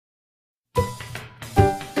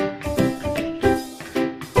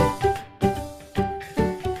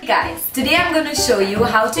guys, today I'm going to show you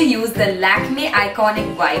how to use the Lakme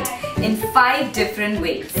Eyeconic White in 5 different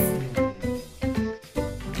ways.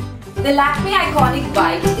 The Lakme Eyeconic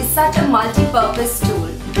White is such a multi-purpose tool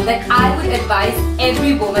that I would advise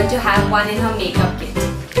every woman to have one in her makeup kit.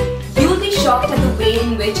 You'll be shocked at the way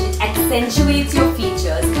in which it accentuates your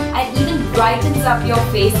features and even brightens up your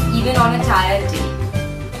face even on a tired day.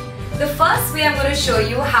 The first way I'm going to show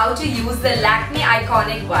you how to use the Lakme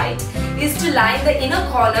Eyeconic White is to line the inner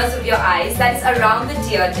corners of your eyes, that is around the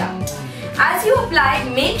tear duct. As you apply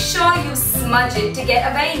it, make sure you smudge it to get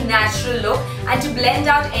a very natural look and to blend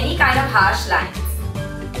out any kind of harsh lines.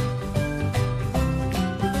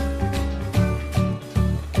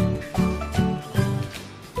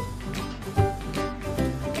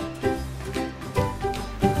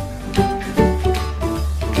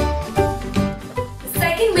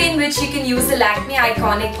 Which you can use the Lakme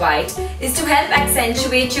Eyeconic White is to help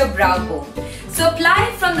accentuate your brow bone. So apply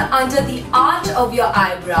it from under the arch of your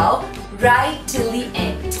eyebrow right till the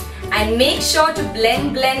end, and make sure to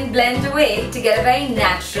blend away to get a very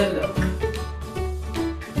natural look.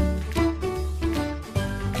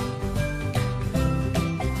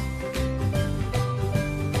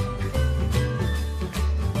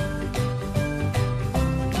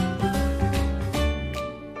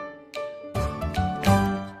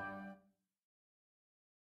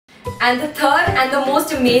 And the third and the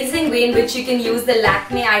most amazing way in which you can use the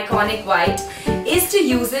Lakme Eyeconic White is to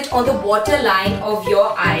use it on the waterline of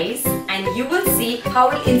your eyes, and you will see how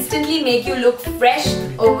it will instantly make you look fresh,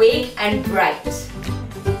 awake and bright.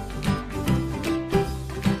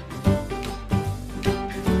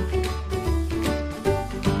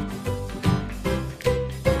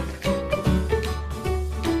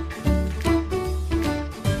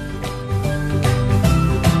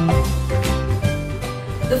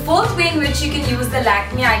 The fourth way in which you can use the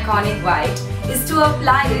Lakme Eyeconic White is to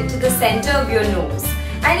apply it to the center of your nose.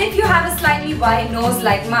 And if you have a slightly wide nose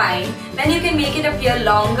like mine, then you can make it appear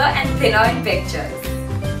longer and thinner in pictures.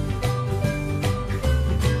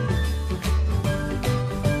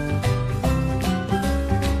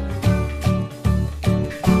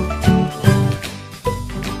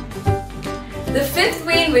 The fifth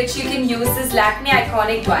way in which you can use this Lakme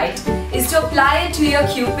Eyeconic White is to apply it to your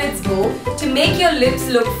Cupid's bow to make your lips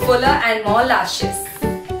look fuller and more luscious.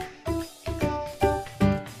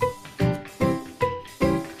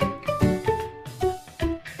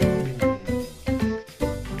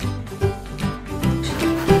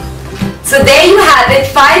 So there you have it,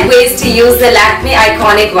 5 ways to use the Lakme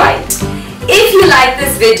Eyeconic White. If you like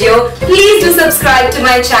this video, please do subscribe to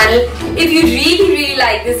my channel. If you really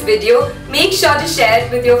like this video, make sure to share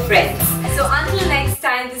it with your friends. So until next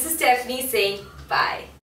time, this is Stephanie saying bye.